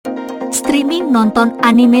streaming nonton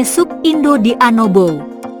anime sub Indo di Anoboy.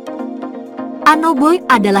 Anoboy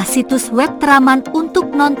adalah situs web teraman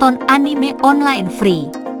untuk nonton anime online free.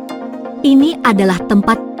 Ini adalah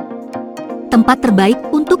tempat terbaik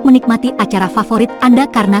untuk menikmati acara favorit Anda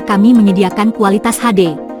karena kami menyediakan kualitas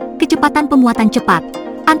HD, kecepatan pemuatan cepat,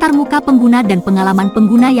 antarmuka pengguna dan pengalaman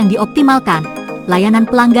pengguna yang dioptimalkan, layanan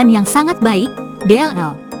pelanggan yang sangat baik,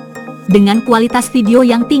 DLL. Dengan kualitas video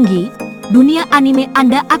yang tinggi, dunia anime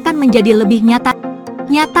Anda akan menjadi lebih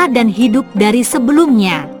nyata dan hidup dari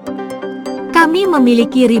sebelumnya. Kami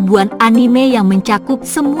memiliki ribuan anime yang mencakup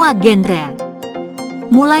semua genre.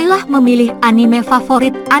 Mulailah memilih anime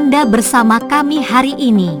favorit Anda bersama kami hari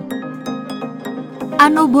ini.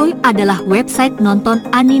 Anoboy adalah website nonton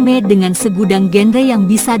anime dengan segudang genre yang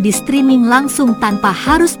bisa di-streaming langsung tanpa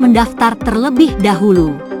harus mendaftar terlebih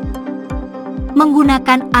dahulu.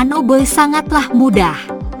 Menggunakan Anoboy sangatlah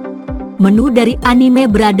mudah. Menu dari anime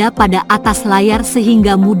berada pada atas layar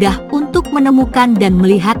sehingga mudah untuk menemukan dan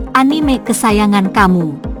melihat anime kesayangan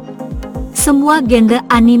kamu. Semua genre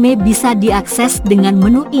anime bisa diakses dengan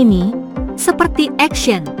menu ini, seperti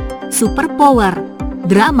action, superpower,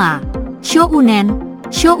 drama, shounen,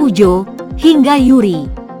 shoujo, hingga yuri.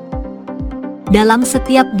 Dalam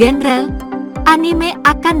setiap genre, anime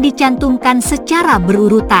akan dicantumkan secara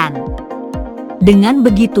berurutan. Dengan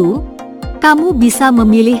begitu, kamu bisa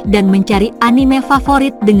memilih dan mencari anime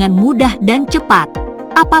favorit dengan mudah dan cepat,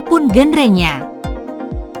 apapun genrenya.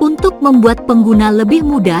 Untuk membuat pengguna lebih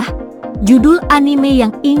mudah, judul anime yang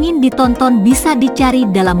ingin ditonton bisa dicari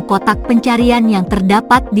dalam kotak pencarian yang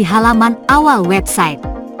terdapat di halaman awal website.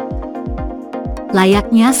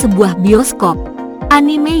 Layaknya sebuah bioskop,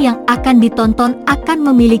 anime yang akan ditonton akan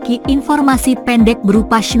memiliki informasi pendek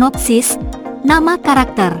berupa sinopsis, nama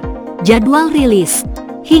karakter, jadwal rilis,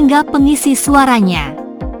 hingga pengisi suaranya.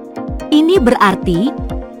 Ini berarti,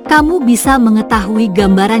 kamu bisa mengetahui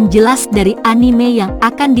gambaran jelas dari anime yang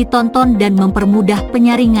akan ditonton dan mempermudah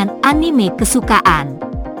penyaringan anime kesukaan.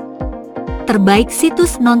 Terbaik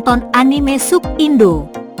situs nonton anime sub Indo.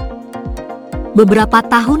 Beberapa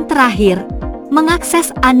tahun terakhir,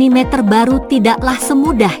 mengakses anime terbaru tidaklah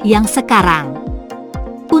semudah yang sekarang.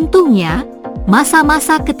 Untungnya,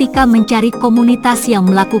 masa-masa ketika mencari komunitas yang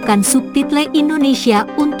melakukan subtitle Indonesia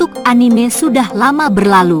untuk anime sudah lama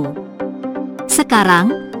berlalu.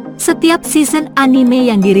 Sekarang, setiap season anime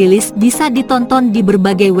yang dirilis bisa ditonton di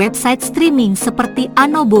berbagai website streaming seperti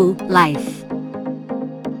Anoboy Live.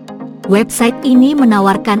 Website ini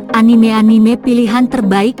menawarkan anime-anime pilihan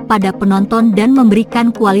terbaik pada penonton dan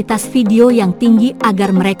memberikan kualitas video yang tinggi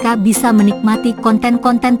agar mereka bisa menikmati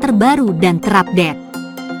konten-konten terbaru dan terupdate.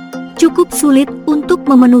 Cukup sulit untuk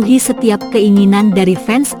memenuhi setiap keinginan dari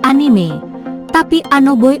fans anime, tapi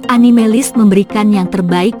Anoboy Anime List memberikan yang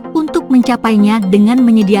terbaik untuk mencapainya dengan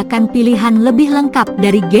menyediakan pilihan lebih lengkap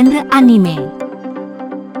dari genre anime.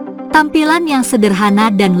 Tampilan yang sederhana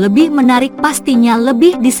dan lebih menarik pastinya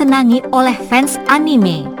lebih disenangi oleh fans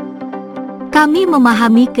anime. Kami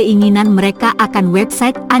memahami keinginan mereka akan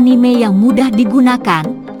website anime yang mudah digunakan,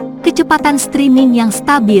 kecepatan streaming yang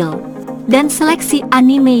stabil, dan seleksi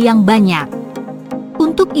anime yang banyak.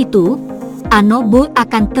 Untuk itu, Anoboy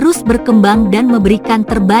akan terus berkembang dan memberikan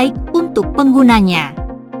terbaik untuk penggunanya.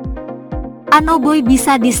 Anoboy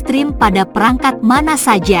bisa di-stream pada perangkat mana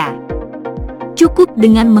saja. Cukup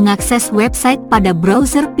dengan mengakses website pada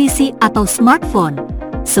browser PC atau smartphone,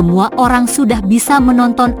 semua orang sudah bisa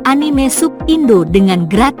menonton anime sub Indo dengan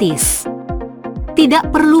gratis.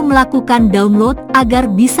 Tidak perlu melakukan download agar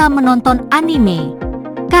bisa menonton anime,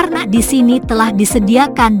 karena di sini telah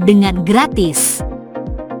disediakan dengan gratis.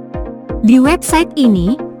 Di website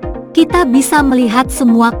ini, kita bisa melihat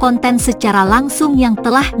semua konten secara langsung yang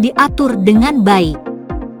telah diatur dengan baik.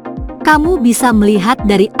 Kamu bisa melihat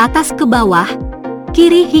dari atas ke bawah,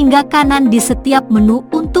 kiri hingga kanan di setiap menu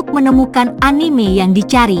untuk menemukan anime yang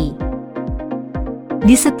dicari.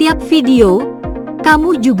 Di setiap video,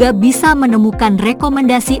 kamu juga bisa menemukan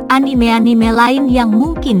rekomendasi anime-anime lain yang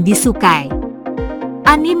mungkin disukai.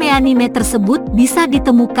 Anime-anime tersebut bisa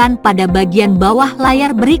ditemukan pada bagian bawah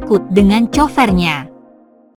layar berikut dengan covernya.